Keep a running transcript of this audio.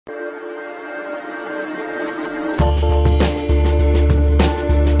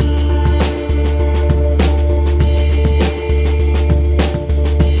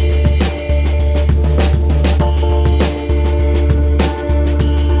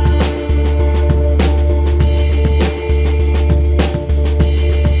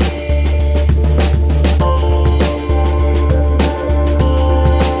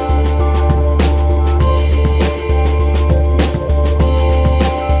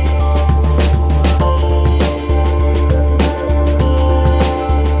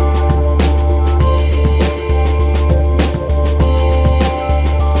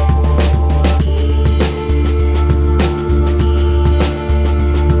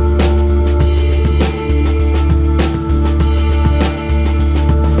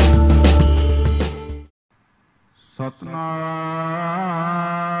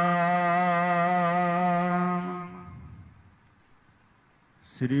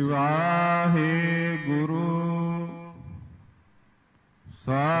श्री वाहिगुरु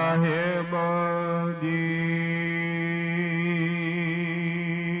साहिब जी।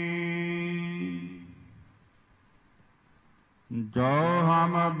 जो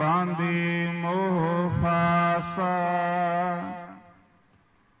हम बांधी मोह फासा,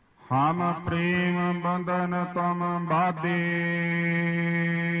 हम प्रेम बंधन तुम बाधे।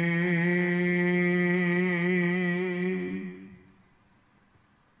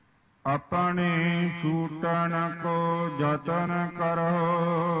 अपने छूटन को जतन करो,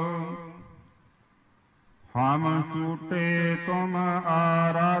 हम छूटे तुम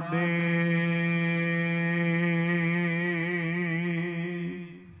आराधे।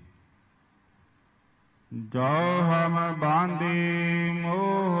 जो हम बांधे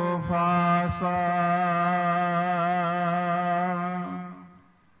मोह फासा,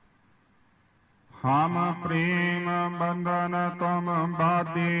 हम प्रेम बंधन तुम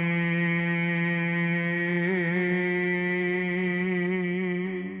बाधे।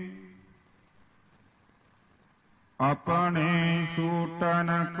 अपने छूटन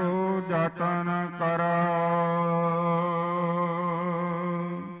को जतन करो,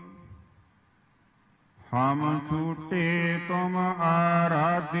 हम छूटे तुम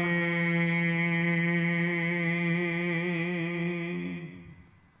आराधे।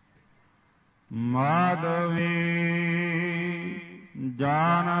 माधवी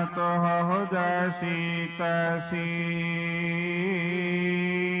जानत हो जैसी तैसी,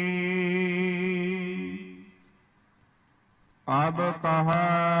 अब कहा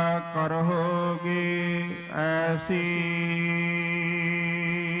करोगे ऐसी।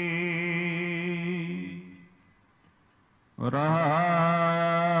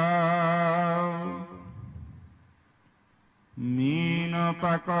 मीन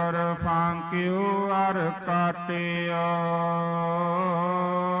पकड़ फांक्यो अर काटियो,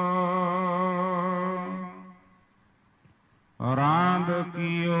 रांद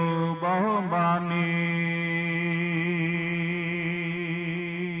कियो बहुबानी।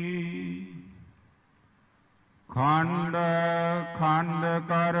 खंड खंड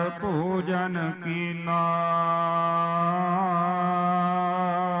कर पूजन कीना,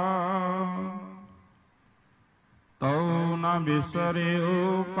 तो न बिसरियो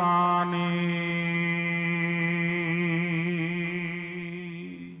पानी।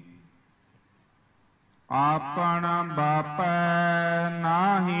 आपन बापै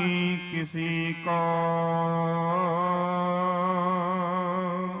नाही किसी को,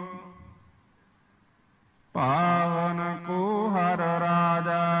 पावन को हर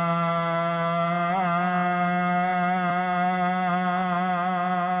राजा।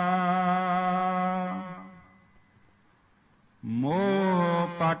 मोह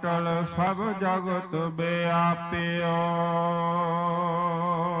पटल सब जगत व्याप्यो,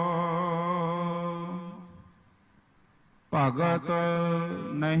 भगत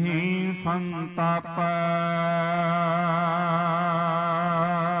नहीं संताप।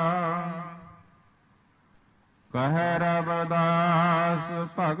 कह रविदास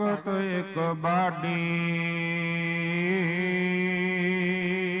भगत एक बाडी,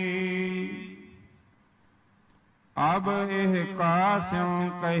 अब एह कास्यों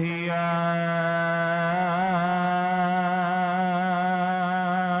कहिया।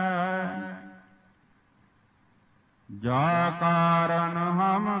 जा कारण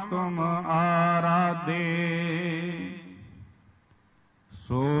हम तुम आराधे,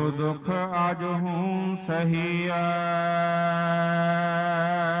 सो दुख आज हूँ सहिया।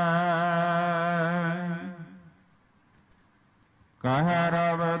 कह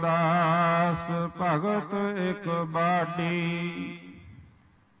रविदास भगत एक बाडी,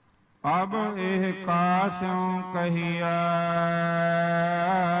 अब एह कास्यों कहिया।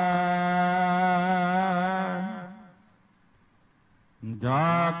 जा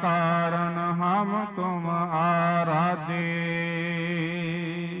कारण हम तुम आराधे,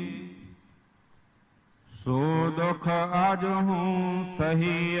 सो दुख आज हूँ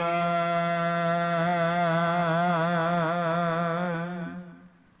सहिया।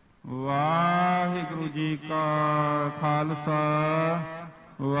 वाहिगुरु जी का खालसा,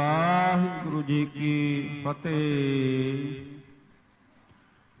 वाहिगुरु जी की फतेह।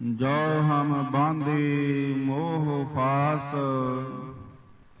 जो हम बांधे मोह फास,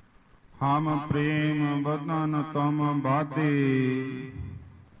 हम प्रेम बदन तुम बाधे।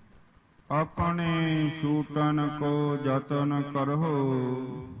 अपने छूटन को जतन करो,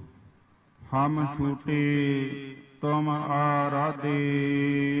 हम छूटे तुम Aradhe.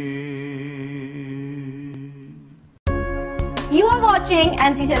 You are watching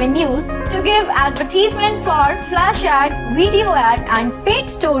NC7 News. To give advertisement for flash ad, video ad and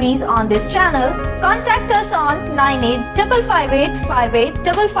paid stories on this channel, contact us on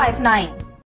 9855858559.